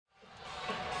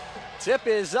Tip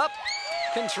is up,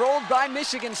 controlled by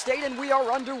Michigan State, and we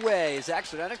are underway. Zach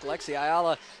Sredenik, Lexi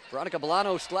Ayala, Veronica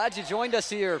Bolanos, glad you joined us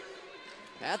here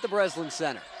at the Breslin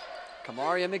Center.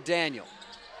 Kamaria McDaniel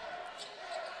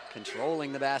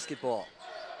controlling the basketball.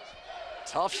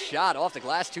 Tough shot off the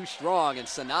glass, too strong, and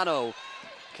Czinano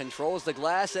controls the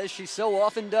glass as she so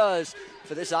often does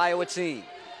for this Iowa team.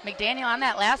 McDaniel on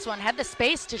that last one had the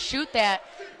space to shoot that,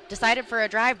 decided for a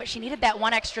drive, but she needed that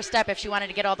one extra step if she wanted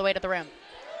to get all the way to the rim.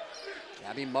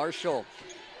 Gabby Marshall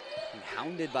being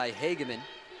hounded by Hageman.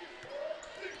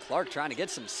 Clark trying to get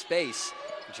some space.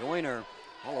 Joyner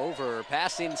all over her.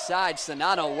 Pass inside.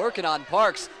 Czinano working on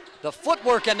Parks. The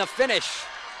footwork and the finish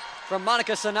from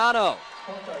Monika Czinano.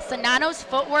 Czinano's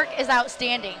footwork is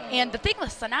outstanding. And the thing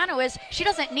with Czinano is she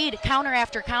doesn't need counter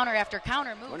after counter after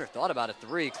counter move. Joyner thought about a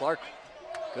three. Clark,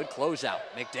 good closeout.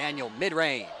 McDaniel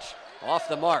mid-range. Off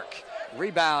the mark.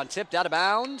 Rebound tipped out of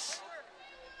bounds.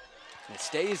 It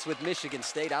stays with Michigan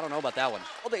State. I don't know about that one.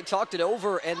 Well, they talked it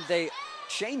over and they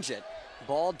change it.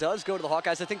 Ball does go to the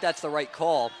Hawkeyes. I think that's the right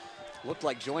call. Looked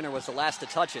like Joyner was the last to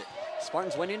touch it.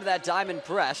 Spartans went into that diamond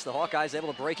press. The Hawkeyes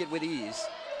able to break it with ease.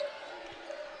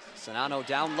 Czinano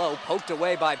down low, poked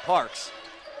away by Parks.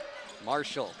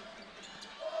 Marshall,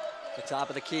 the top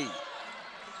of the key.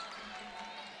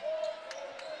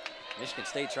 Michigan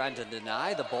State trying to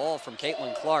deny the ball from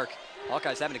Caitlin Clark.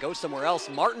 Hawkeyes having to go somewhere else.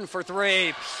 Martin for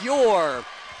three, pure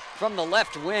from the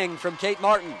left wing from Kate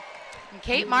Martin. And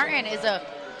Kate Martin is a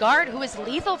guard who is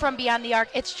lethal from beyond the arc.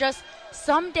 It's just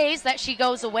some days that she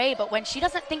goes away, but when she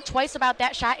doesn't think twice about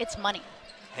that shot, it's money.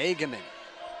 Hageman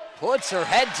puts her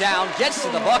head down, gets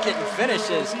to the bucket and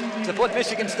finishes to put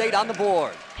Michigan State on the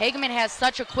board. Hageman has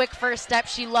such a quick first step.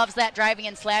 She loves that driving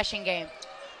and slashing game.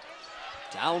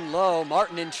 Down low,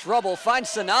 Martin in trouble, finds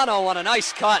Czinano on a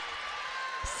nice cut.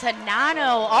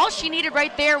 Czinano, all she needed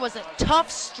right there was a tough,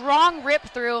 strong rip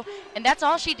through, and that's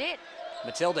all she did.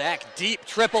 Matilda Eck, deep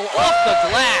triple off the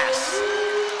glass.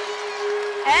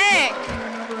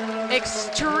 Eck,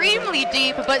 extremely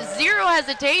deep, but zero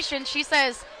hesitation. She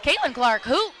says, Caitlin Clark,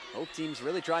 who? Both teams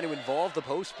really trying to involve the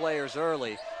post players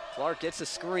early. Clark gets a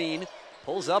screen,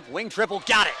 pulls up, wing triple,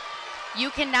 got it. You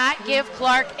cannot give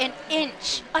Clark an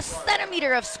inch, a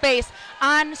centimeter of space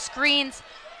on screens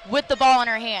with the ball in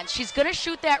her hand. She's going to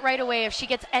shoot that right away if she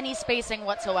gets any spacing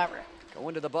whatsoever.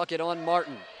 Going to the bucket on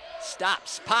Martin.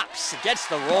 Stops, pops, gets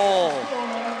the roll.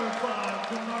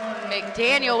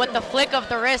 McDaniel with the flick of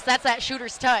the wrist. That's that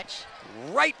shooter's touch.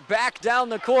 Right back down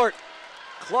the court.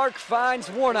 Clark finds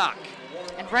Warnock.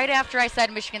 And right after I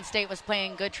said Michigan State was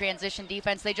playing good transition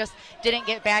defense, they just didn't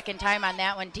get back in time on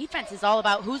that one. Defense is all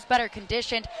about who's better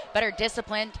conditioned, better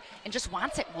disciplined, and just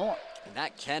wants it more. And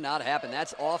that cannot happen.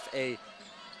 That's off a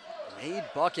made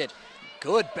bucket.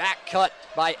 Good back cut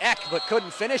by Eck, but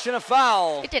couldn't finish in a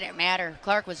foul. It didn't matter.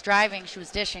 Clark was driving, she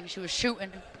was dishing, she was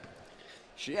shooting.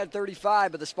 She had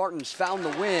 35, but the Spartans found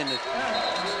the win.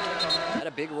 Had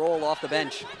a big roll off the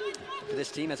bench for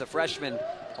this team as a freshman.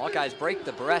 Hawkeyes break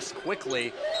the press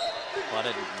quickly, but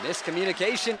a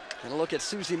miscommunication. And a look at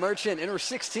Susie Merchant in her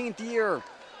 16th year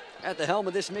at the helm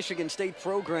of this Michigan State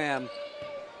program.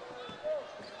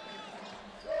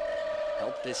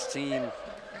 Helped this team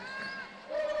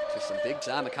to some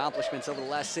big-time accomplishments over the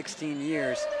last 16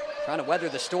 years. Trying to weather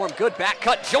the storm. Good back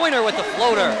cut. Joyner with the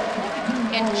floater.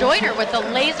 And Joyner with the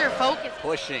laser focus.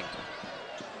 Pushing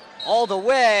all the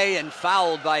way and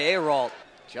fouled by Ayrault.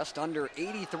 Just under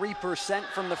 83%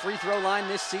 from the free throw line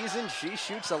this season. She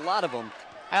shoots a lot of them.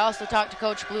 I also talked to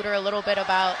Coach Bluter a little bit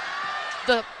about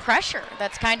the pressure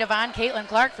that's kind of on Caitlin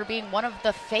Clark for being one of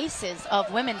the faces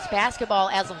of women's basketball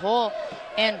as a whole.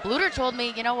 And Bluter told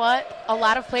me, you know what, a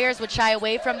lot of players would shy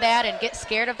away from that and get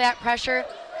scared of that pressure,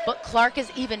 but Clark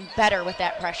is even better with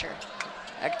that pressure.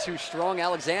 Eck too strong.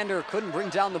 Alexander couldn't bring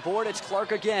down the board. It's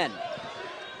Clark again.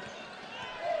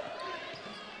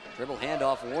 Dribble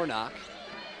handoff Warnock.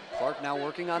 Clark now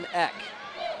working on Eck.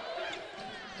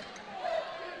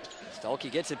 Stuelke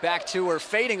gets it back to her.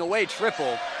 Fading away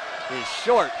triple is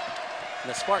short. And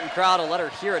the Spartan crowd will let her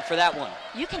hear it for that one.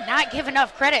 You cannot give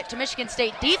enough credit to Michigan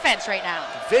State defense right now.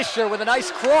 Fisher with a nice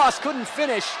cross, couldn't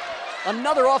finish.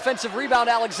 Another offensive rebound,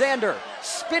 Alexander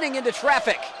spinning into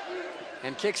traffic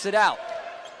and kicks it out.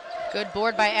 Good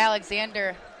board by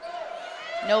Alexander.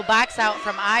 No box out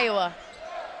from Iowa.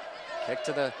 Kick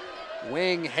to the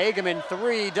wing, Hageman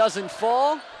three, doesn't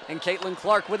fall, and Caitlin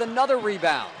Clark with another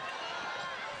rebound.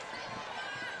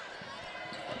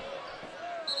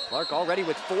 Clark already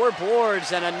with 4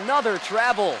 boards and another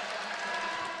travel.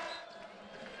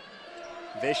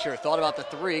 Fisher thought about the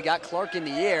three, got Clark in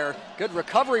the air. Good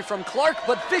recovery from Clark,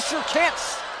 but Fisher can't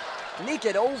sneak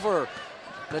it over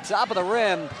the top of the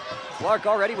rim. Clark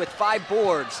already with 5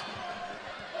 boards.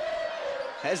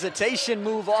 Hesitation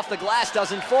move off the glass,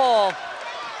 doesn't fall.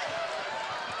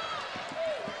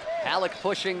 Halleck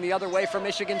pushing the other way for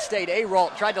Michigan State.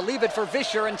 Aralt tried to leave it for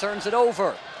Vischer and turns it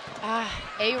over.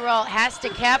 Aralt has to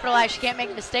capitalize. She can't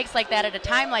make mistakes like that at a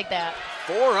time like that.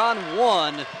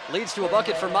 4-on-1 leads to a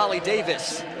bucket for Molly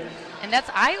Davis. And that's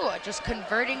Iowa just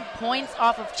converting points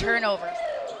off of turnovers.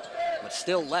 But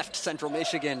still left Central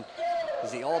Michigan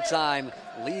is the all-time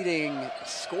leading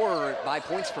scorer by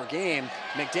points per game.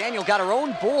 McDaniel got her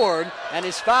own board and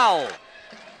is fouled.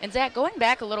 And Zach, going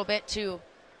back a little bit to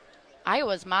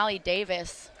Iowa's Molly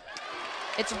Davis,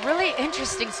 it's a really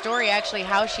interesting story actually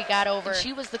how she got over.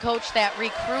 She was the coach that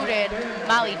recruited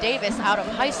Molly Davis out of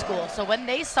high school. So when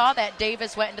they saw that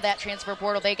Davis went into that transfer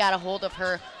portal, they got a hold of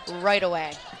her right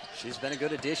away. She's been a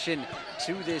good addition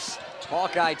to this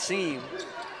Hawkeye team.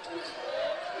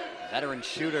 Veteran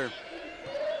shooter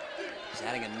is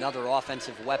adding another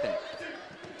offensive weapon.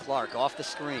 Clark off the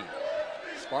screen.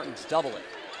 Spartans double it.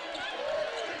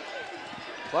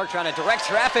 Clark trying to direct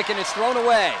traffic and it's thrown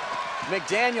away.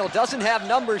 McDaniel doesn't have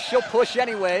numbers, she'll push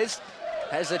anyways.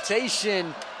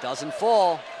 Hesitation, doesn't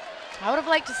fall. I would have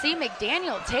liked to see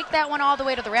McDaniel take that one all the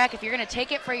way to the rack. If you're gonna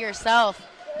take it for yourself,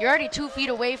 you're already 2 feet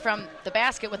away from the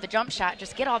basket with the jump shot.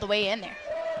 Just get all the way in there.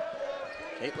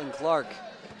 Caitlin Clark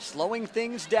slowing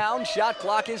things down, shot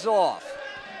clock is off.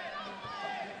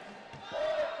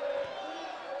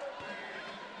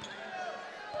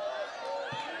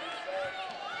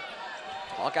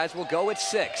 Hawkeyes will go at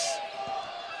 6.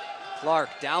 Clark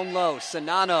down low,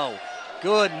 Czinano,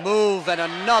 good move and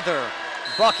another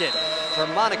bucket for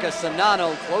Monika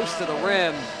Czinano close to the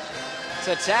rim.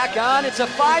 To tack on, it's a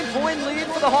 5-point lead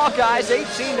for the Hawkeyes,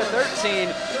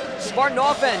 18-13. Spartan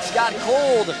offense got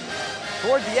cold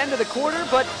toward the end of the quarter,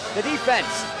 but the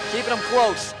defense keeping them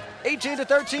close.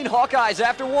 18-13 Hawkeyes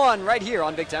after 1 right here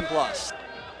on Big Ten Plus.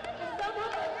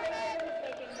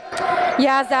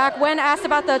 Yeah, Zach, when asked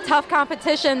about the tough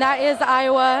competition that is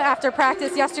Iowa after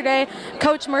practice yesterday,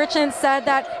 Coach Merchant said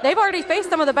that they've already faced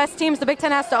some of the best teams the Big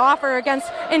Ten has to offer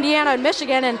against Indiana and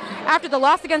Michigan, and after the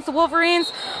loss against the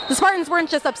Wolverines, the Spartans weren't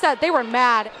just upset, they were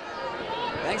mad.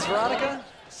 Thanks, Veronica.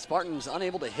 Spartans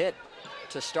unable to hit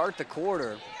to start the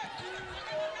quarter.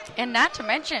 And not to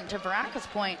mention, to Veronica's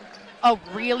point, a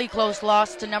really close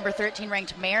loss to number 13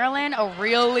 ranked Maryland, a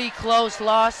really close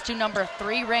loss to number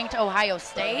 3 ranked Ohio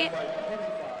State.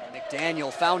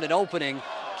 McDaniel found an opening,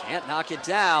 can't knock it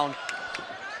down.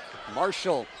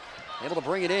 Marshall able to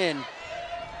bring it in,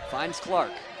 finds Clark.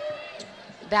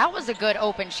 That was a good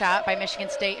open shot by Michigan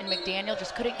State, and McDaniel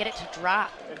just couldn't get it to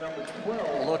drop.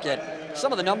 We'll look at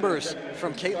some of the numbers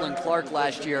from Caitlin Clark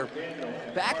last year.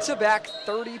 Back-to-back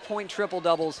 30-point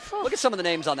triple-doubles. Look at some of the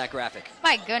names on that graphic.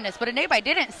 My goodness, but a name I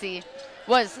didn't see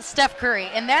was Steph Curry,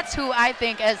 and that's who I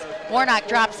think, as Warnock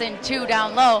drops in 2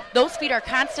 down low, those feet are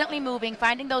constantly moving,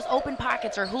 finding those open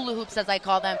pockets, or hula hoops as I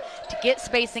call them, to get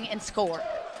spacing and score.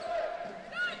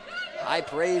 High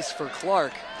praise for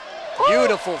Clark.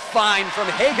 Beautiful find from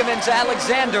Hageman to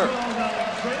Alexander.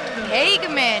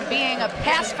 Hageman being a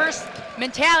pass-first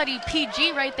mentality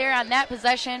PG right there on that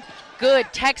possession. Good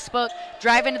textbook,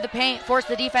 drive into the paint, force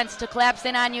the defense to collapse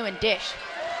in on you and dish.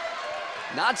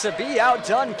 Not to be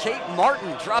outdone, Kate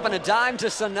Martin dropping a dime to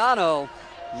Czinano.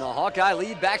 And the Hawkeye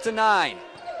lead back to 9.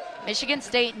 Michigan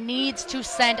State needs to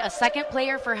send a second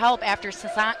player for help after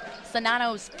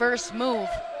Czinano's first move.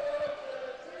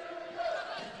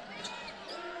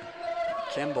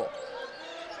 Kimball.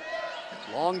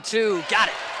 Long 2, got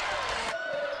it.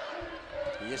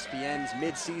 ESPN's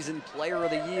midseason player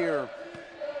of the year.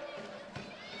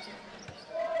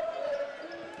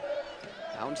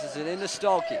 Bounces it into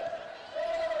Stolke.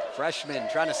 Freshman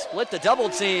trying to split the double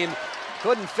team.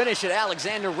 Couldn't finish it.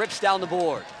 Alexander rips down the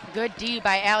board. Good D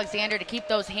by Alexander to keep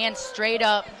those hands straight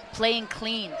up, playing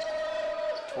clean.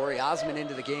 Tori Osman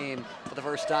into the game for the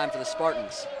first time for the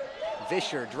Spartans.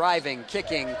 Vischer driving,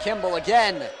 kicking, Kimball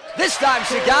again. This time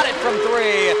she got it from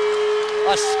 3.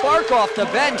 A spark off the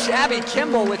bench, Abby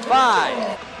Kimball with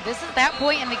 5. This is that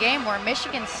point in the game where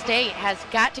Michigan State has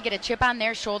got to get a chip on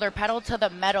their shoulder, pedal to the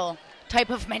metal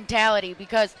type of mentality,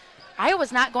 because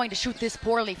Iowa's not going to shoot this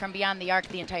poorly from beyond the arc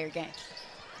the entire game.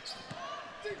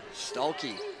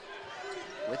 Stolke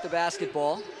with the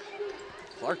basketball.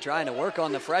 Clark trying to work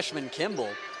on the freshman Kimball.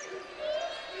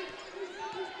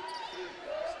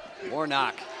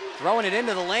 Warnock throwing it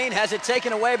into the lane, has it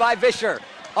taken away by Vischer.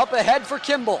 Up ahead for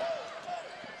Kimball.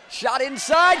 Shot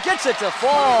inside, gets it to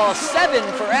fall. 7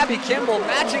 for Abby Kimball,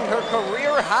 matching her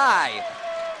career high.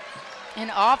 And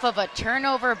off of a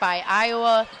turnover by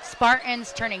Iowa,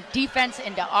 Spartans turning defense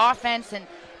into offense, and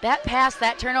that pass,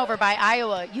 that turnover by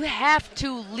Iowa, you have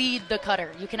to lead the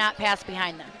cutter. You cannot pass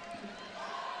behind them.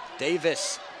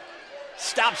 Davis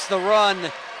stops the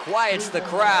run, quiets the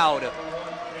crowd.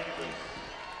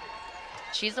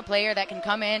 She's a player that can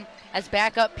come in as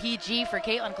backup PG for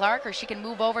Caitlin Clark, or she can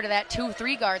move over to that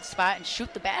 2-3 guard spot and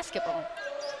shoot the basketball.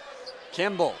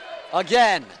 Kimball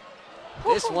again.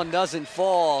 This one doesn't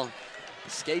fall.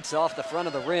 Skates off the front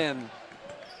of the rim.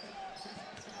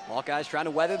 Hawkeyes trying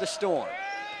to weather the storm.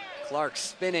 Clark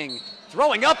spinning,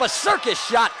 throwing up a circus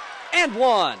shot, and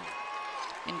one.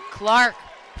 And Clark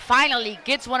finally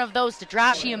gets one of those to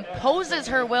drop. She imposes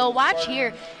her will. Watch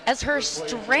here as her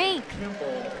strength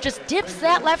just dips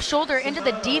that left shoulder into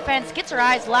the defense, gets her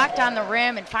eyes locked on the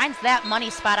rim, and finds that money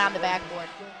spot on the backboard.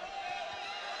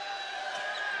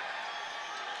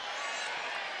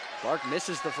 Clark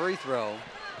misses the free throw.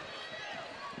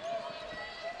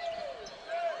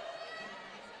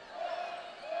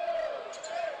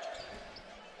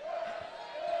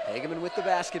 Hageman with the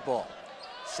basketball.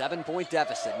 7-point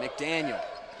deficit. McDaniel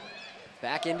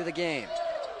back into the game.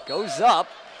 Goes up,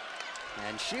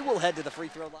 and she will head to the free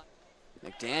throw line.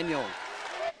 McDaniel,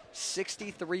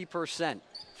 63%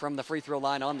 from the free throw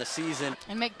line on the season.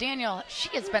 And McDaniel, she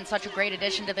has been such a great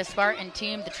addition to the Spartan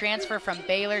team. The transfer from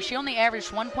Baylor, she only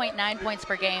averaged 1.9 points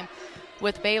per game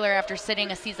with Baylor after sitting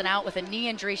a season out with a knee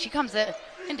injury. She comes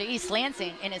into East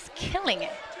Lansing and is killing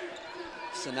it.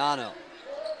 Czinano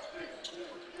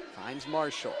finds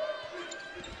Marshall.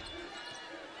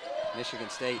 Michigan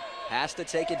State has to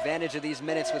take advantage of these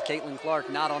minutes with Caitlin Clark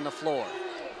not on the floor.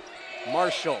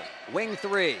 Marshall, wing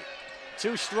three.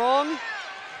 Too strong.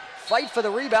 Fight for the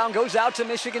rebound goes out to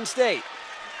Michigan State.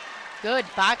 Good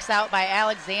box out by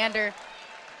Alexander.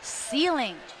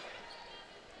 Sealing.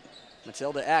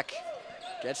 Matilda Eck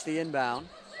gets the inbound.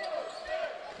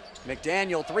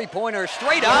 McDaniel, three-pointer,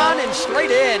 straight on and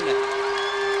straight in.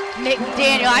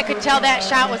 McDaniel, I could tell that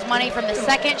shot was money from the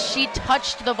second she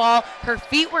touched the ball. Her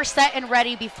feet were set and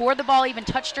ready before the ball even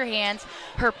touched her hands.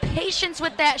 Her patience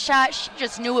with that shot, she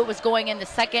just knew it was going in the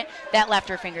second that left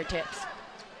her fingertips.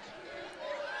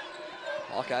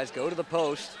 Hawkeyes go to the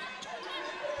post.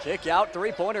 Kick out,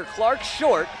 three-pointer, Clark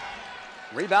short.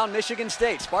 Rebound Michigan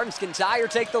State. Spartans can tie or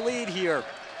take the lead here.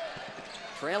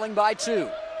 Trailing by 2.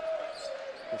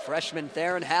 The freshman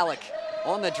Theron Halleck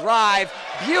on the drive.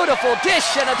 Beautiful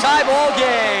dish and a tie ball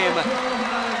game.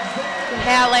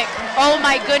 Halleck, oh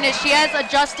my goodness, she has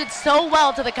adjusted so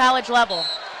well to the college level.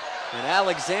 And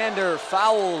Alexander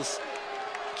fouls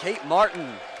Kate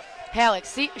Martin. Halleck,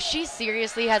 she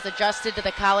seriously has adjusted to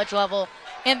the college level,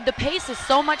 and the pace is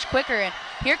so much quicker, and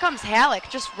here comes Halleck,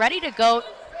 just ready to go.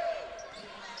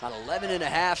 About 11 and a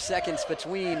half seconds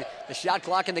between the shot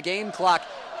clock and the game clock.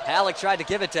 Halleck tried to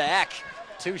give it to Eck.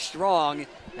 Too strong.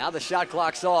 Now the shot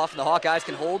clock's off. The Hawkeyes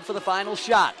can hold for the final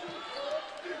shot.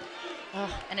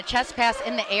 And a chest pass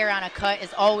in the air on a cut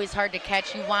is always hard to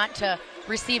catch. You want to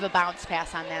receive a bounce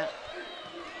pass on that.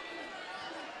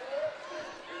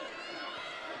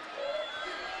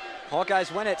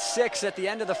 Hawkeyes went at 6 at the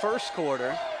end of the first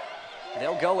quarter.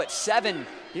 They'll go at 7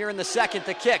 here in the second.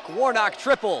 The kick, Warnock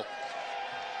triple.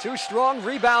 Too strong,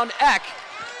 rebound Eck.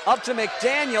 Up to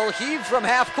McDaniel, heave from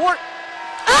half court.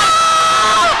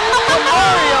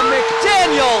 Maria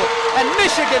McDaniel, and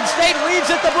Michigan State leads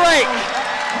at the break.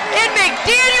 And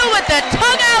McDaniel with the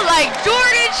tongue out like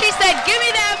Jordan. She said, give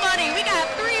me that money. We got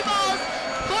 3 balls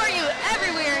for you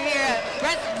everywhere here at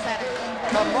Breslin Center.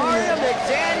 Maria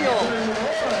McDaniel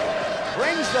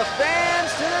brings the fans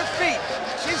to their feet.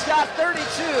 She's got 32,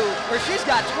 or she's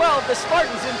got 12. The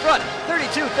Spartans in front,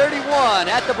 32-31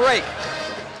 at the break.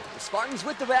 The Spartans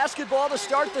with the basketball to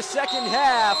start the second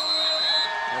half.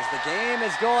 As the game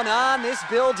has gone on, this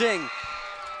building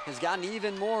has gotten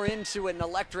even more into it. An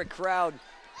electric crowd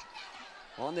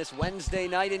on this Wednesday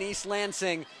night in East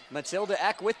Lansing. Matilda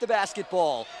Eck with the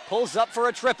basketball. Pulls up for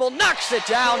a triple, knocks it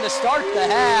down to start the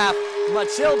half.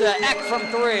 Matilda Eck from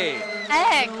 3.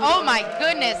 Eck, oh my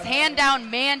goodness, hand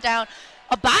down, man down.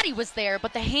 A body was there,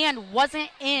 but the hand wasn't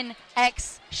in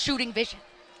Eck's shooting vision.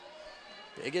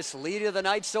 Biggest lead of the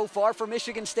night so far for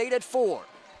Michigan State at 4.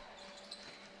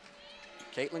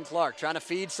 Caitlin Clark trying to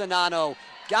feed Czinano.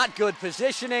 Got good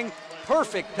positioning,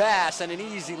 perfect pass, and an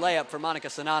easy layup for Monika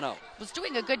Czinano. Was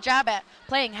doing a good job at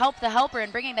playing help the helper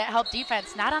and bringing that help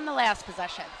defense, not on the last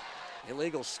possession.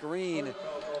 Illegal screen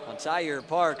on Tyre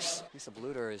Parks. Lisa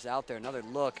Bluter is out there, another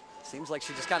look. Seems like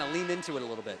she just kind of leaned into it a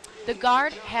little bit. The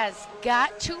guard has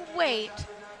got to wait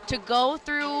to go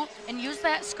through and use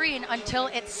that screen until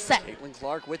it's set. Caitlin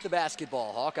Clark with the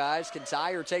basketball. Hawkeyes can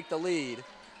tie or take the lead.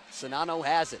 Czinano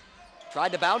has it.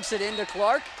 Tried to bounce it into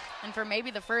Clark. And for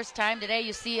maybe the first time today,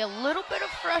 you see a little bit of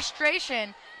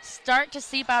frustration start to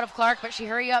seep out of Clark, but she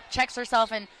hurry up, checks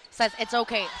herself, and says it's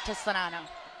okay to Czinano.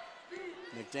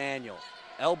 McDaniel,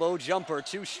 elbow jumper,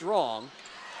 too strong.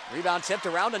 Rebound tipped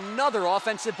around, another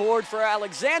offensive board for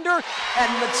Alexander,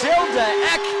 and Matilda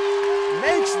Eck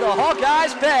makes the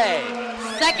Hawkeyes pay.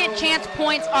 Second chance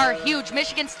points are huge.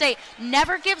 Michigan State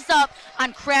never gives up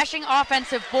on crashing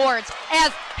offensive boards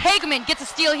as Hageman gets a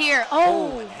steal here.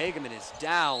 Oh, and Hageman is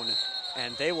down,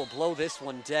 and they will blow this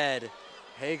one dead.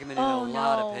 Hageman in a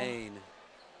lot of pain.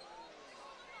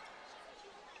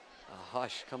 A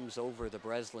hush comes over the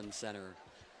Breslin Center.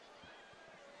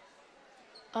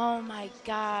 Oh my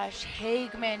gosh,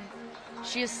 Hageman,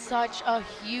 she is such a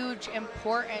huge,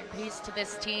 important piece to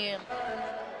this team.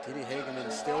 Didi Hageman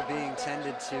still being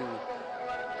tended to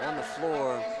on the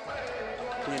floor,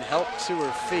 being helped to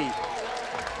her feet.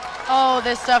 Oh,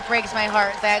 this stuff breaks my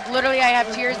heart, Zach. Literally, I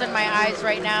have tears in my eyes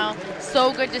right now.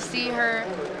 So good to see her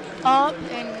up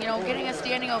and, you know, getting a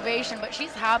standing ovation, but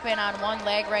she's hopping on one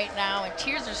leg right now, and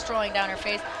tears are strolling down her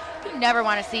face. You never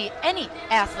want to see any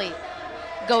athlete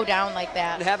go down like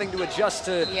that. And having to adjust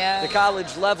to the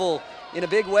college level in a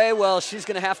big way, well, she's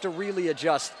going to have to really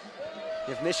adjust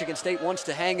if Michigan State wants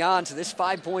to hang on to this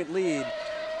 5-point lead.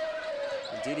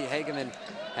 And Didi Hageman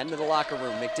heading to the locker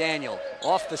room. McDaniel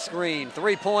off the screen,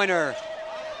 three-pointer.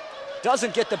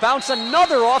 Doesn't get the bounce.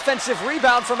 Another offensive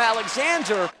rebound from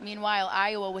Alexander. Meanwhile,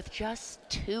 Iowa with just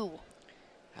 2.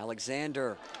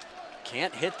 Alexander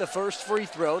can't hit the first free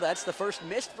throw. That's the first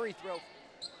missed free throw.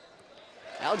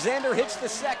 Alexander hits the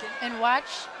second. And watch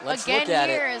Let's again look at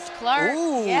here it. is Clark.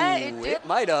 Ooh, yeah, it did. It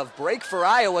might have. Break for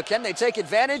Iowa. Can they take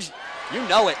advantage? You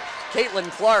know it. Caitlin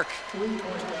Clark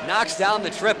knocks down the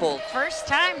triple. First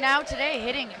time now today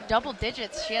hitting double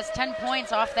digits. She has 10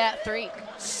 points off that 3.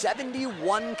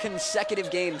 71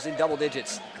 consecutive games in double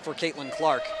digits for Caitlin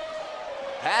Clark.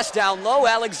 Pass down low.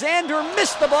 Alexander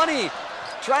missed the bunny.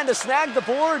 Trying to snag the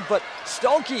board, but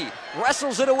Stolke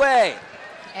wrestles it away.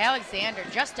 Alexander,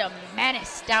 just a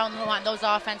menace down low on those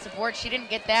offensive boards. She didn't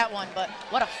get that one, but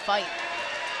what a fight.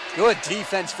 Good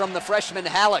defense from the freshman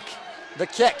Halleck. The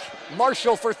kick,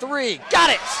 Marshall for 3, got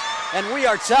it! And we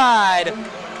are tied.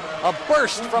 A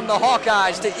burst from the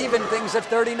Hawkeyes to even things at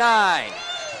 39.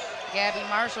 Gabby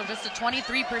Marshall, just a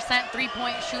 23%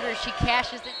 three-point shooter. She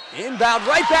cashes it. Inbound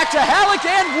right back to Halleck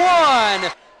and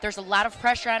 1. There's a lot of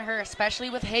pressure on her, especially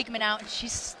with Hageman out, and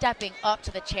she's stepping up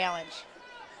to the challenge.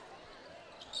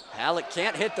 Halleck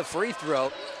can't hit the free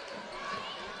throw.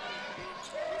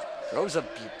 Throws a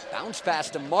bounce pass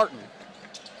to Martin.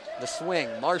 The swing,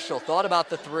 Marshall thought about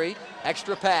the 3.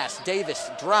 Extra pass,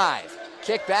 Davis, drive.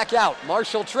 Kick back out,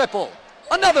 Marshall triple.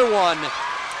 Another one.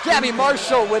 Gabby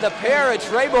Marshall with a pair of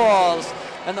tray balls.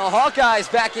 And the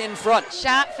Hawkeyes back in front.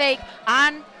 Shot fake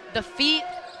on the feet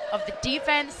of the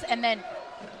defense, and then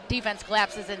defense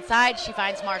collapses inside. She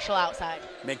finds Marshall outside.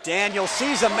 McDaniel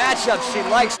sees a matchup she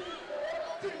likes.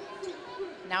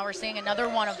 Now we're seeing another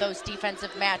one of those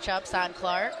defensive matchups on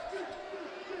Clark.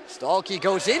 Stolke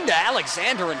goes into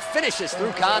Alexander and finishes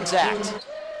through contact.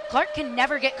 Clark can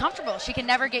never get comfortable. She can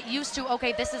never get used to,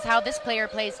 okay, this is how this player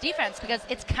plays defense, because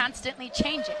it's constantly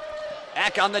changing.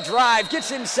 Eck on the drive,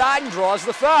 gets inside and draws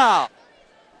the foul.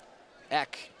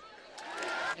 Eck.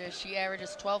 She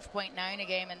averages 12.9 a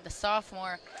game, and the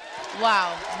sophomore,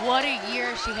 wow, what a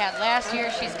year she had last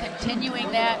year. She's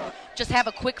continuing that. Just have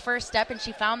a quick first step, and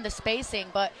she found the spacing,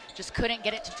 but just couldn't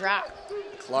get it to drop.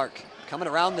 Clark coming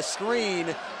around the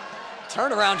screen.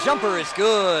 Turnaround jumper is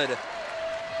good.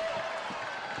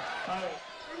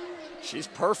 She's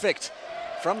perfect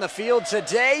from the field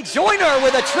today. Joyner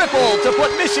with a triple to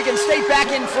put Michigan State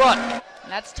back in front.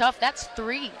 That's tough. That's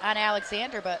 3 on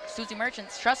Alexander, but Susie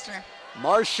Merchant's trusting her.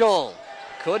 Marshall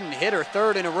couldn't hit her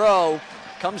 3rd in a row.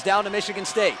 Comes down to Michigan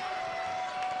State.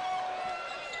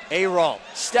 Arol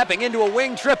stepping into a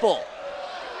wing triple.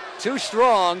 Too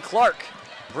strong. Clark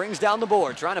brings down the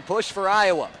board, trying to push for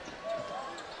Iowa.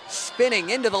 Spinning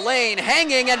into the lane,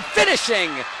 hanging and finishing.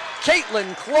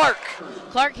 Caitlin Clark.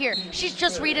 Clark here, she's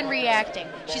just reading, reacting.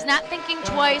 She's not thinking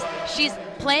twice. She's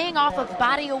playing off of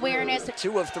body awareness.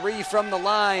 2 of 3 from the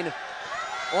line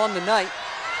on the night.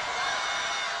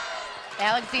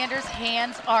 Alexander's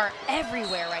hands are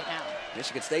everywhere right now.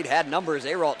 Michigan State had numbers.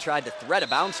 Arol tried to thread a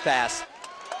bounce pass.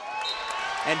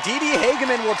 And Didi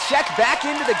Hageman will check back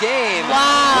into the game with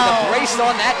a brace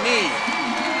on that knee.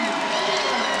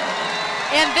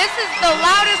 And this is the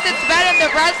loudest it's been in the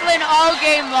Breslin all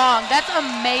game long. That's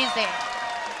amazing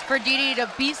for Didi to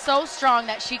be so strong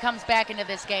that she comes back into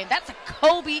this game. That's a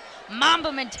Kobe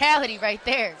Mamba mentality right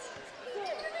there.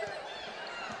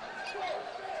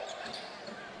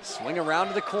 Swing around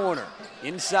to the corner,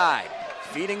 inside,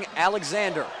 feeding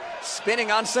Alexander,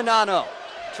 spinning on Czinano.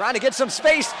 trying to get some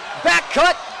space. Back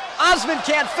cut. Osmond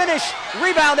can't finish.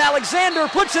 Rebound, Alexander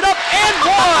puts it up and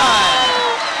one!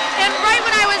 And right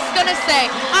when I was going to say,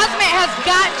 Osmond has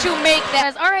got to make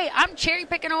that. All right, I'm cherry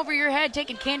picking over your head,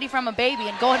 taking candy from a baby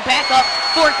and going back up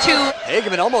for two.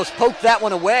 Hageman almost poked that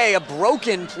one away. A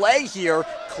broken play here.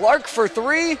 Clark for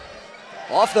three.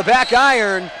 Off the back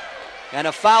iron. And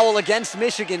a foul against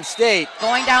Michigan State.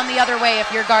 Going down the other way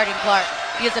if you're guarding Clark.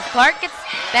 Because if Clark gets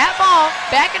that ball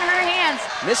back in her hands.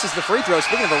 Misses the free throw.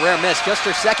 Speaking of a rare miss, just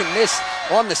her second miss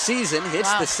on the season.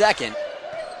 Hits the second.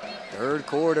 Third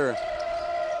quarter.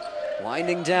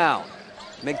 Winding down.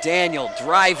 McDaniel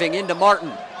driving into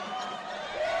Martin.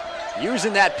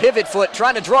 Using that pivot foot,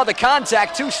 trying to draw the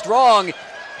contact, too strong.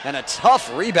 And a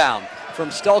tough rebound from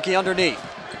Stuelke underneath.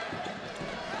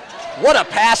 What a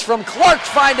pass from Clark,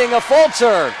 finding a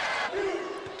falter.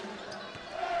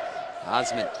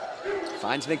 Osmond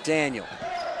finds McDaniel.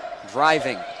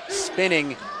 Driving,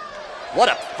 spinning. What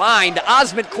a find.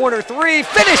 Osmond corner three,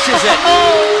 finishes it.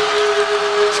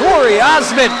 Tori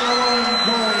Osmond.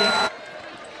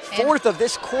 Fourth of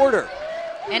this quarter.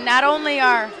 And not only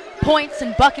are points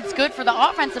and buckets good for the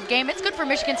offensive game, it's good for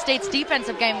Michigan State's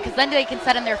defensive game because then they can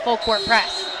set in their full court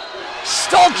press.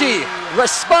 Stuelke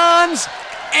responds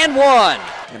and one.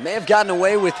 It may have gotten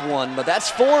away with one, but that's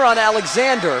four on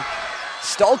Alexander.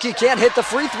 Stuelke can't hit the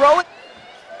free throw. A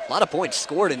lot of points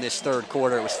scored in this third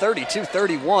quarter. It was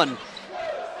 32-31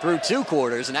 through two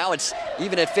quarters, and now it's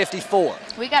even at 54.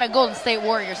 We got a Golden State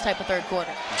Warriors type of third quarter.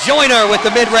 Joyner with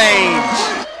the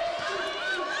mid-range.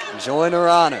 Joyner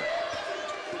on her.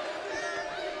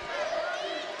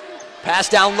 Pass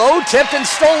down low, tipped and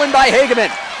stolen by Hageman.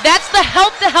 That's the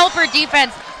helper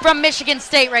defense from Michigan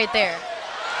State right there.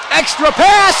 Extra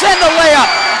pass and the layup.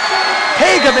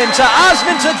 Hageman to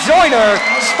Osmond to Joyner.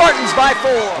 Spartans by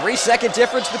 4. 3-second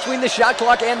difference between the shot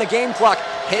clock and the game clock.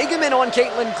 Hageman on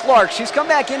Caitlin Clark. She's come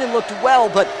back in and looked well,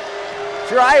 but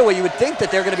if you're Iowa, you would think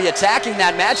that they're going to be attacking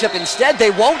that matchup. Instead,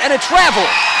 they won't, and a travel.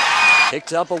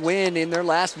 Picked up a win in their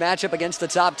last matchup against the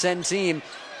top 10 team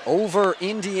over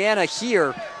Indiana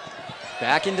here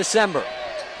back in December.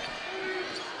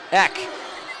 Eck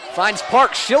finds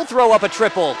Parks. She'll throw up a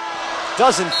triple.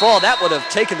 Doesn't fall. That would have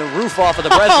taken the roof off of the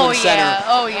Breslin Center.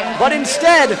 Oh, yeah. But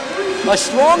instead, a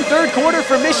strong third quarter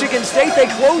for Michigan State. They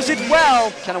close it well.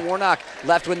 Kenna Warnock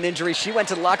left with an injury. She went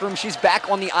to the locker room. She's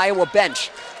back on the Iowa bench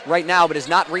right now, but has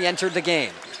not re-entered the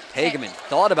game. Hageman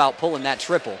thought about pulling that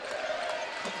triple.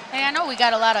 Hey, I know we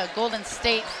got a lot of Golden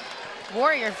State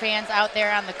Warrior fans out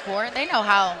there on the court. They know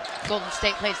how Golden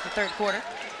State plays the third quarter.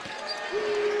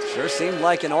 Sure seemed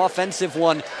like an offensive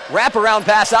one. Wraparound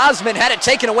pass. Osmond had it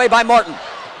taken away by Martin.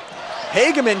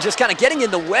 Hageman just kind of getting in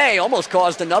the way, almost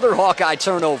caused another Hawkeye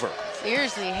turnover.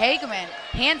 Seriously, Hageman,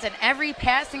 hands in every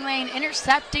passing lane,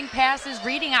 intercepting passes,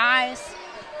 reading eyes.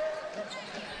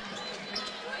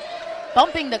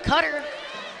 Bumping the cutter.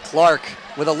 Clark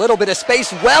with a little bit of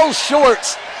space, well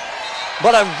short.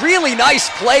 But a really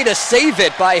nice play to save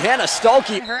it by Hannah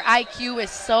Stuelke. Her IQ is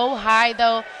so high,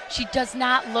 though. She does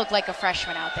not look like a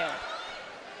freshman out there.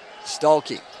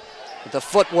 Stuelke with the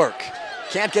footwork.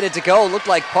 Can't get it to go. Looked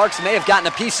like Parks may have gotten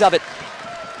a piece of it.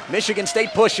 Michigan State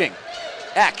pushing.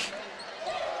 Eck.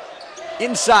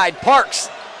 Inside, Parks.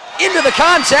 Into the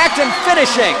contact and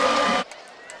finishing.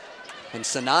 And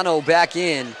Czinano back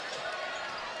in.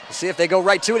 We'll see if they go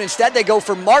right to it. Instead, they go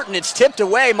for Martin. It's tipped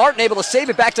away. Martin able to save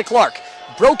it back to Clark.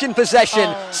 Broken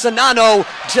possession. Czinano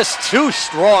just too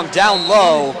strong down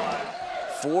low.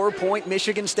 4-point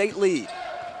Michigan State lead.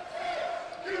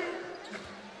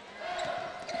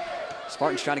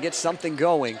 Spartans trying to get something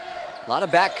going. A lot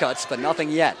of back cuts, but nothing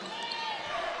yet.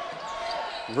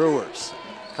 Ruhrs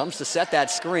comes to set that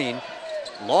screen.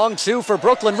 Long two for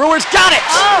Brooklyn. Ruhrs got it!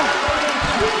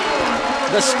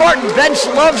 The Spartan bench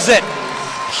loves it.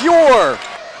 Pure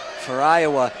for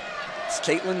Iowa. It's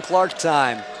Caitlin Clark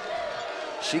time.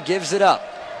 She gives it up.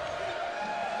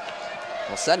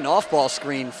 We'll set an off-ball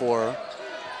screen for her.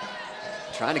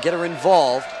 Trying to get her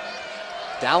involved.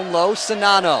 Down low,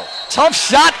 Czinano. Tough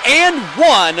shot and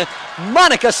one.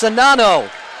 Monika Czinano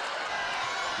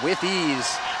with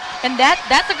ease. And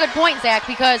that's a good point, Zach,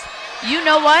 because you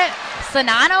know what?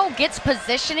 Czinano gets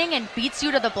positioning and beats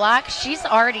you to the block. She's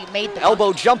already made the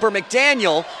elbow jumper.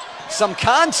 McDaniel. Some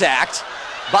contact.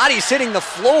 Body's hitting the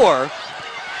floor.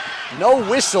 No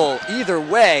whistle either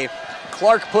way.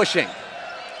 Clark pushing.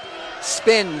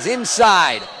 Spins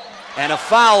inside. And a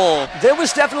foul. There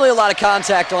was definitely a lot of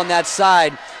contact on that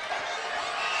side.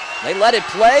 They let it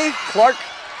play. Clark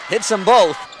hits them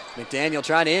both. McDaniel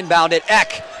trying to inbound it.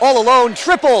 Eck all alone.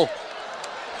 Triple.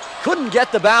 Couldn't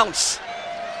get the bounce.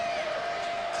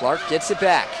 Clark gets it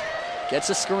back. Gets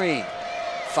a screen.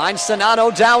 Finds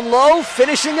Czinano down low,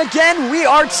 finishing again. We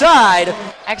are tied.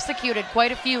 Executed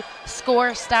quite a few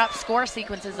score, stop, score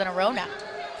sequences in a row now.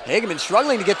 Hageman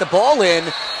struggling to get the ball in,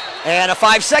 and a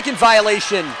 5-second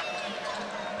violation.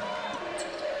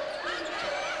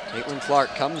 Caitlin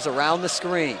Clark comes around the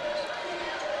screen.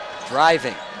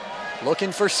 Driving,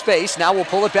 looking for space. Now we'll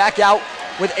pull it back out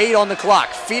with 8 on the clock.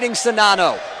 Feeding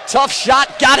Czinano. Tough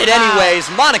shot, got it anyways.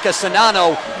 Monika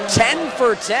Czinano, 10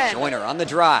 for 10. Joiner on the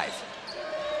drive.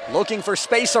 Looking for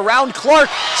space around Clark.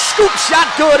 Scoop shot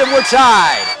good, and we're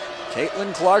tied.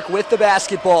 Caitlin Clark with the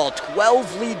basketball.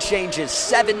 12 lead changes,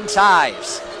 7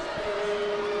 ties.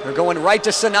 They're going right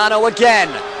to Czinano again.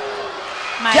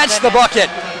 Gets the bucket.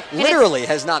 Literally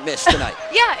has not missed tonight.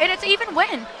 Yeah, and it's even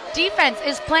when defense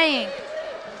is playing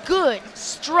good,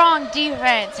 strong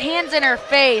defense. Hands in her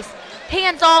face.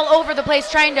 Hands all over the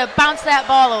place trying to bounce that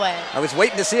ball away. I was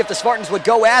waiting to see if the Spartans would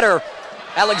go at her.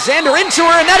 Alexander into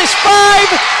her, and that is 5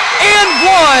 and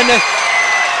 1.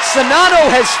 Czinano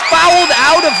has fouled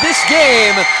out of this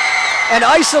game, and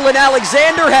Iselin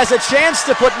Alexander has a chance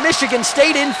to put Michigan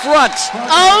State in front.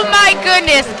 Oh my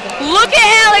goodness, look at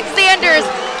Alexander's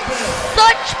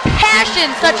such passion,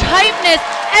 such hypeness.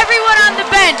 Everyone on the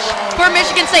bench for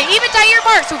Michigan State, even Tyre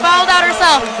Marks, who fouled out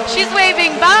herself, she's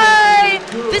waving bye.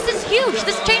 This is huge.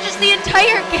 This changes the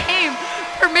entire game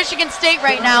for Michigan State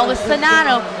right now with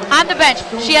Czinano on the bench.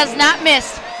 She has not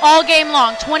missed all game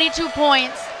long, 22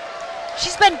 points.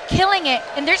 She's been killing it,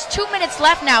 and there's 2 minutes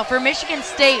left now for Michigan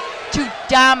State to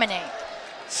dominate.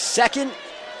 Second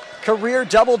career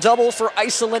double-double for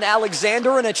Iselin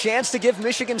Alexander, and a chance to give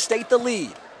Michigan State the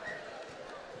lead.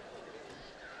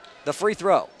 The free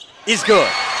throw is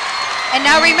good. And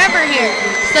now remember here,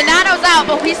 Czinano's out,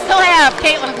 but we still have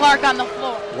Caitlin Clark on the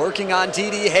floor. Working on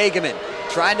Dee Hageman,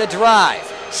 trying to drive,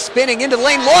 spinning into the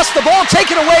lane, lost the ball,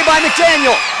 taken away by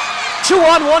McDaniel.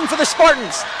 2-on-1 for the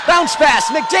Spartans. Bounce pass,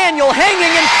 McDaniel hanging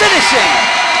and finishing.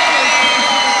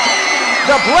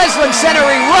 The Breslin Center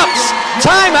erupts.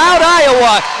 Timeout,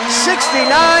 Iowa.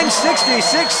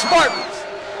 69-66 Spartans.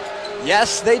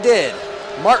 Yes, they did.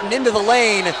 Martin into the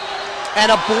lane,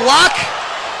 and a block.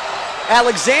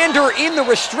 Alexander in the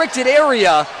restricted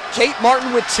area. Kate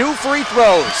Martin with 2 free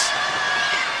throws.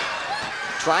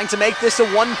 Trying to make this a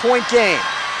 1-point game.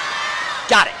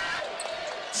 Got it.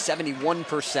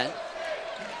 71%.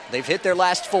 They've hit their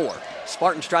last 4.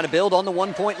 Spartans trying to build on the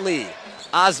 1-point lead.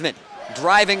 Osmond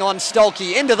driving on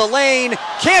Stuelke into the lane.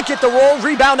 Can't get the roll.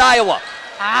 Rebound, Iowa.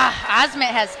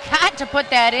 Osmond has got to put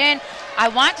that in. I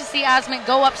want to see Osmond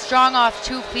go up strong off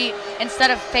 2 feet instead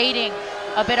of fading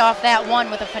a bit off that one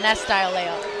with a finesse style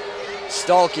layup.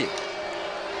 Stuelke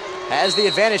has the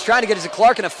advantage, trying to get it to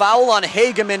Clark, and a foul on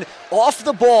Hageman off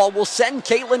the ball will send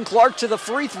Caitlin Clark to the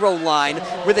free throw line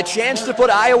with a chance to put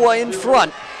Iowa in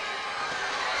front.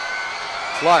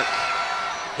 Clark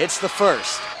hits the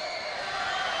first.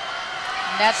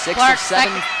 And that's 6 Clark's of 7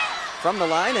 second. from the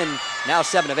line, and now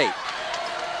 7 of 8.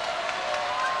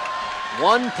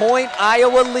 1-point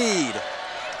Iowa lead.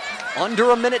 Under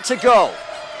a minute to go.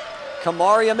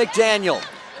 Kamaria McDaniel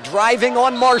driving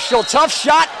on Marshall. Tough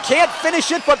shot, can't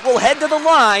finish it, but will head to the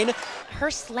line.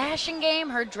 Her slashing game,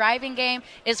 her driving game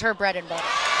is her bread and butter.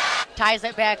 Ties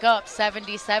it back up,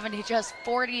 70-70, just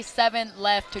 47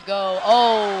 left to go.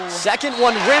 Oh. Second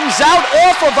one rims out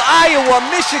off of Iowa.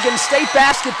 Michigan State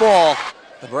basketball.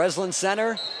 The Breslin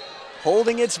Center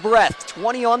holding its breath.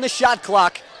 20 on the shot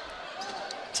clock.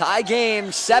 Tie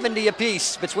game, 70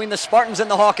 apiece between the Spartans and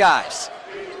the Hawkeyes.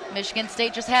 Michigan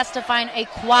State just has to find a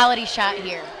quality shot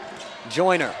here.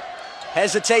 Joiner,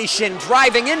 hesitation,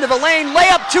 driving into the lane,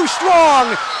 layup too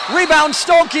strong. Rebound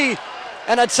Stuelke,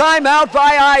 and a timeout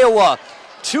by Iowa.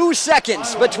 2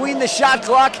 seconds between the shot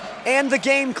clock and the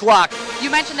game clock. You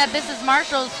mentioned that this is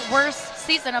Marshall's worst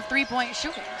season of 3-point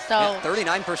shooting. So yeah,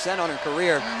 39% on her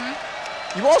career.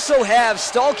 You also have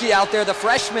Stuelke out there, the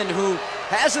freshman, who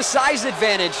has a size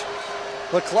advantage,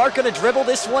 but Clark gonna dribble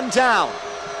this one down.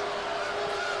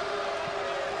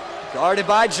 Guarded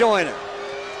by Joiner.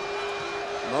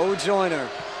 Mo Joiner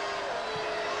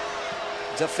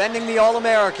defending the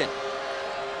All-American.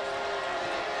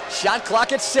 Shot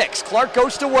clock at 6. Clark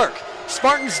goes to work.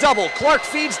 Spartans double. Clark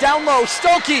feeds down low.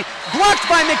 Stuelke blocked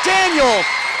by McDaniel.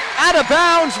 Out of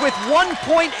bounds with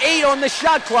 1.8 on the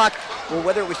shot clock. Well,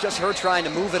 whether it was just her trying to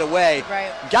move it away.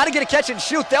 Right. Got to get a catch and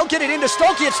shoot. They'll get it into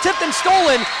Stuelke. It's tipped and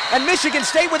stolen. And Michigan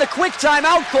State with a quick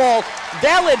timeout call.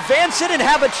 They'll advance it and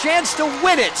have a chance to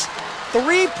win it.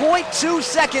 3.2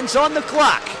 seconds on the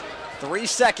clock. 3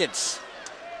 seconds.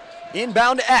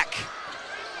 Inbound to Eck.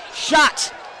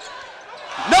 Shot.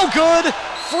 No good.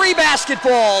 Free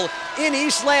basketball in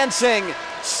East Lansing.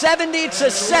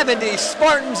 70-70,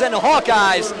 Spartans and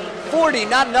Hawkeyes. 40,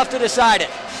 not enough to decide it.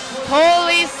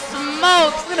 Holy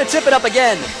smokes. We're going to tip it up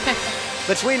again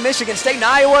between Michigan State and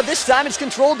Iowa. This time it's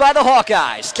controlled by the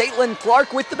Hawkeyes. Caitlin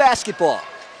Clark with the basketball.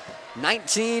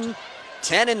 19,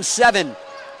 10, and 7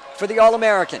 for the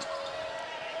All-American.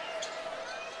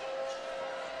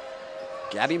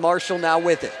 Gabby Marshall now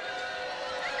with it.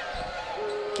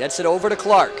 Gets it over to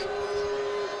Clark.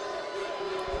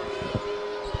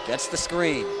 Gets the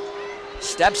screen.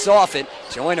 Steps off it.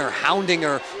 Joyner hounding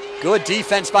her. Good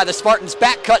defense by the Spartans.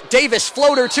 Back cut. Davis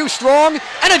floater too strong.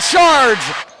 And a charge.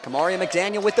 Kamaria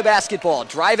McDaniel with the basketball.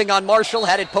 Driving on Marshall.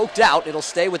 Had it poked out. It'll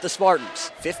stay with the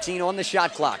Spartans. 15 on the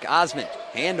shot clock. Osmond.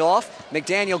 Handoff.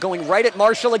 McDaniel going right at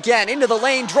Marshall again. Into the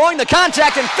lane. Drawing the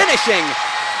contact and finishing.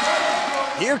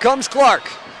 Here comes Clark.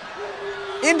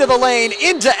 Into the lane.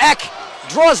 Into Eck.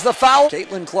 Draws the foul.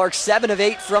 Caitlin Clark 7 of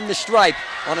 8 from the stripe.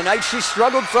 On a night she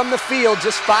struggled from the field,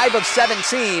 just 5 of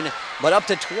 17, but up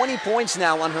to 20 points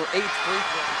now on her 8th free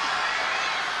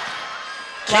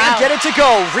throw. Can't get it to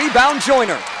go. Rebound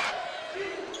Joyner.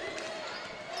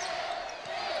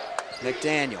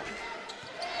 McDaniel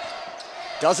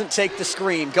doesn't take the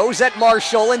screen. Goes at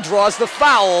Marshall and draws the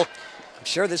foul. I'm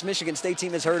sure this Michigan State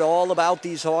team has heard all about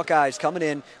these Hawkeyes coming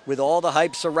in with all the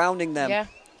hype surrounding them. Yeah.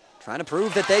 Trying to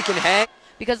prove that they can hang.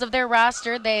 Because of their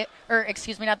roster, their schedule.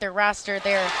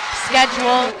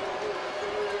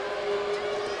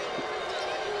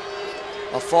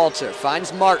 A falter,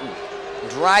 finds Martin,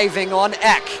 driving on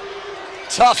Eck.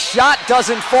 Tough shot,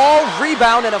 doesn't fall,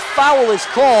 rebound, and a foul is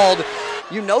called.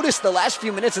 You notice the last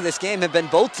few minutes of this game have been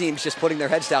both teams just putting their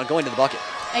heads down, going to the bucket.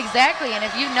 Exactly, and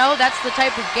if you know that's the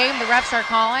type of game the refs are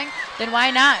calling, then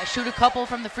why not shoot a couple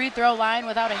from the free throw line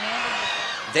without a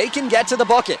hand? They can get to the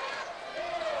bucket.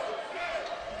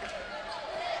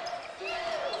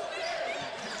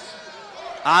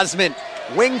 Osmond,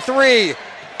 wing three,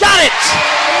 got it!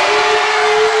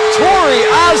 Tori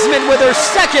Osmond with her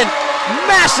second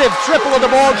massive triple of the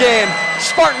ball game.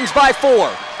 Spartans by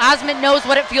 4. Osmond knows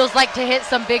what it feels like to hit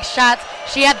some big shots.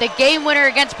 She had the game winner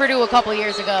against Purdue a couple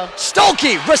years ago.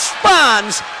 Stolke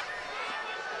responds.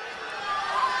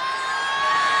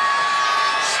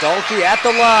 Stolke at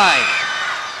the line.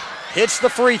 Hits the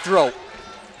free throw.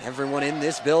 Everyone in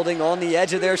this building on the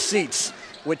edge of their seats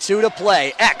with 2 to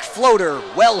play. Eck, floater,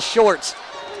 well short.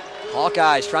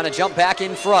 Hawkeyes trying to jump back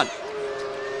in front.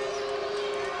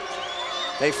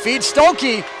 They feed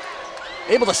Stolke,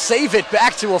 able to save it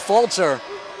back to a falter.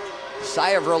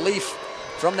 Sigh of relief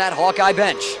from that Hawkeye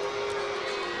bench.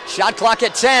 Shot clock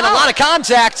at 10, a lot of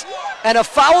contact, and a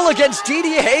foul against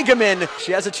Didi Hageman.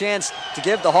 She has a chance to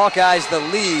give the Hawkeyes the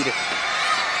lead.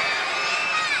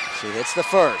 She hits the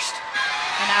first.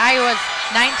 And Iowa's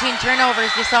 19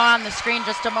 turnovers you saw on the screen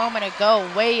just a moment ago,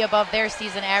 way above their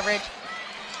season average.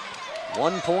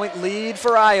 1 point lead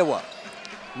for Iowa.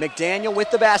 McDaniel with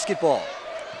the basketball.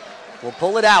 Will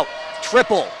pull it out.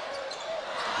 Triple.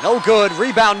 No good.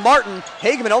 Rebound Martin.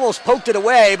 Hageman almost poked it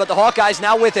away, but the Hawkeyes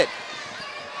now with it.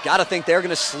 Gotta think they're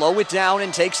gonna slow it down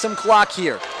and take some clock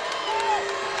here.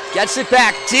 Gets it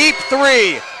back. Deep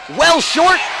 3. Well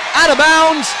short. Out of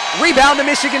bounds. Rebound to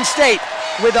Michigan State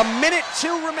with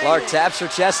 1:02 remaining. Clark taps her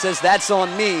chest, says that's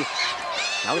on me.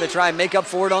 I'm gonna try and make up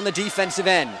for it on the defensive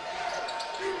end.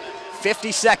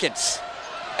 50 seconds.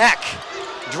 Eck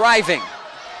driving.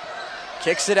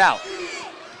 Kicks it out.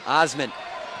 Osmond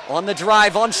on the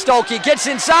drive on Stolke. Gets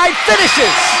inside,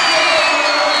 finishes.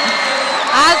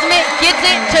 Osmond gets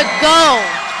it to go.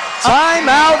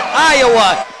 Timeout,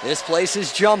 Iowa. This place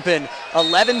is jumping.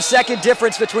 11-second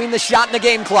difference between the shot and the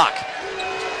game clock.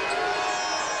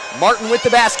 Martin with the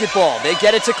basketball. They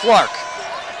get it to Clark.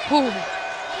 Ooh.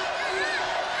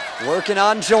 Working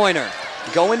on Joyner.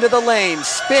 Going to the lane,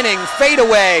 spinning, fade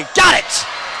away. Got it!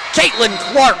 Caitlin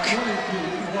Clark.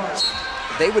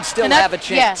 They would still have a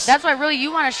chance. Yeah, that's why really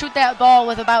you want to shoot that ball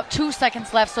with about 2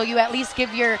 seconds left so you at least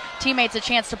give your teammates a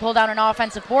chance to pull down an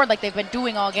offensive board like they've been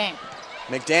doing all game.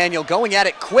 McDaniel going at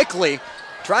it quickly,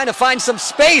 trying to find some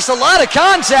space. A lot of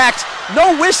contact.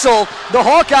 No whistle. The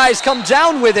Hawkeyes come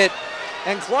down with it.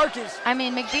 And Clark is... I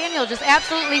mean, McDaniel just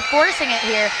absolutely forcing it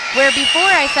here, where before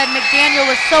I said McDaniel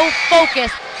was so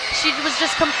focused, she was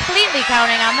just completely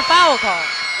counting on the foul call.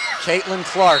 Caitlin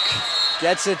Clark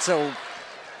gets it to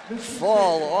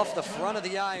fall off the front of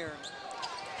the iron.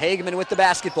 Hageman with the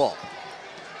basketball.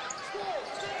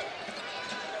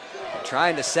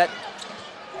 Trying to set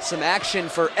some action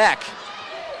for Eck.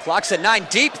 Clock's at 9,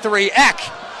 deep 3, Eck,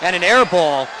 and an air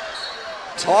ball.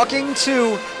 Talking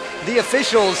to the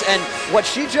officials, and what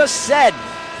she just said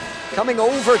coming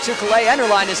over to Calais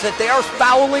Enderline is that they are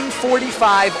fouling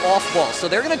 45 off ball. So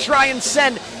they're going to try and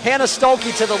send Hannah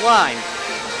Stolke to the line.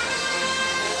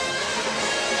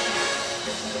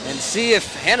 And see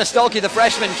if Hannah Stolke, the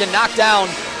freshman, can knock down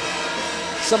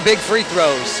some big free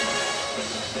throws.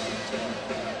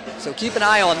 So keep an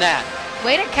eye on that.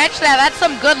 Way to catch that. That's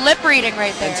some good lip reading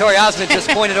right there. And Tori Osmond just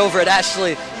pointed over at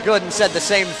Ashley Good and said the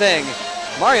same thing.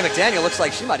 Maria McDaniel looks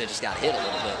like she might have just got hit a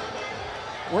little bit.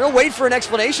 We're going to wait for an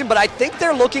explanation, but I think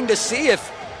they're looking to see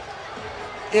if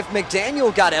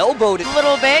McDaniel got elbowed. A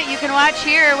little bit. You can watch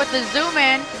here with the zoom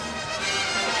in.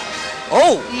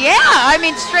 Oh! Yeah, I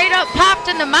mean, straight up popped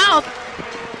in the mouth.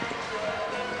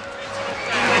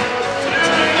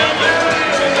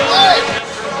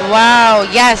 Wow,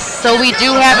 yes, so we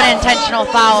do have an intentional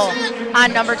foul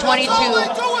on number 22,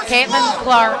 Caitlin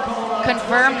Clark,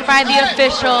 confirmed by the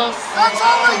officials.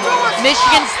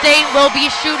 Michigan State will be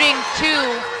shooting 2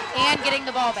 and getting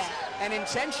the ball back. An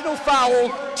intentional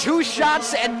foul, 2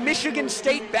 shots, and Michigan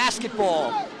State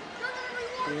basketball.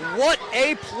 What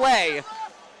a play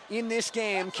in this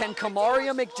game. Can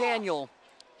Kamaria McDaniel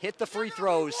hit the free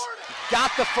throws?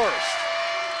 Got the first.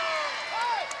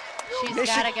 She's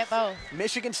got to get both.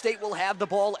 Michigan State will have the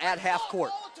ball at half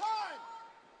court.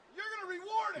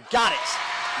 Got it.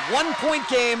 1-point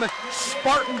game,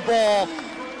 Spartan ball.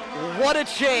 What a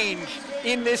change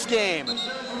in this game.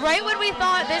 Right when we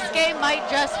thought this game might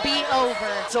just be over.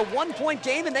 It's a 1-point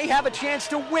game and they have a chance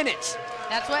to win it.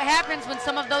 That's what happens when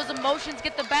some of those emotions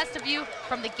get the best of you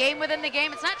from the game within the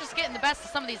game. It's not just getting the best of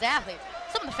some of these athletes,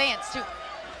 some of the fans too.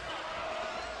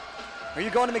 Are you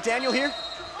going to McDaniel here?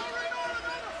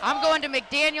 I'm going to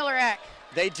McDaniel or Eck.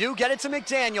 They do get it to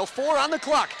McDaniel. 4 on the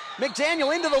clock.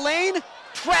 McDaniel into the lane.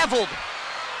 Traveled.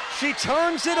 She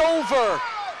turns it over.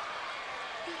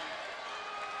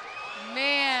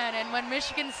 Man, and when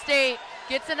Michigan State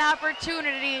gets an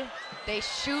opportunity, they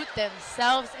shoot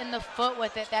themselves in the foot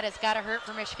with it. That has got to hurt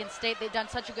for Michigan State. They've done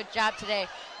such a good job today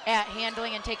at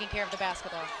handling and taking care of the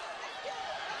basketball.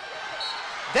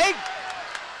 They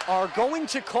are going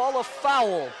to call a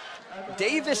foul.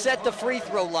 Davis at the free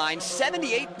throw line,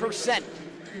 78%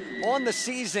 on the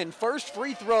season. First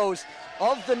free throws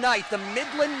of the night. The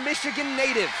Midland, Michigan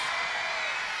native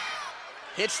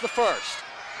hits the first.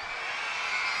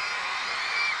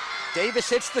 Davis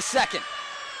hits the second.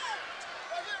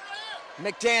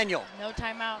 McDaniel. No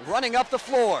timeout. Running up the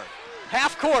floor.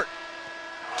 Half court.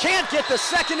 Can't get the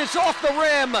second. It's off the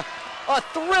rim. A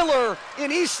thriller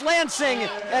in East Lansing,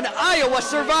 and Iowa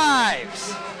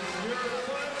survives.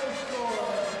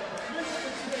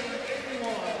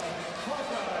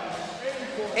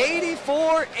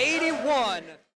 84-81.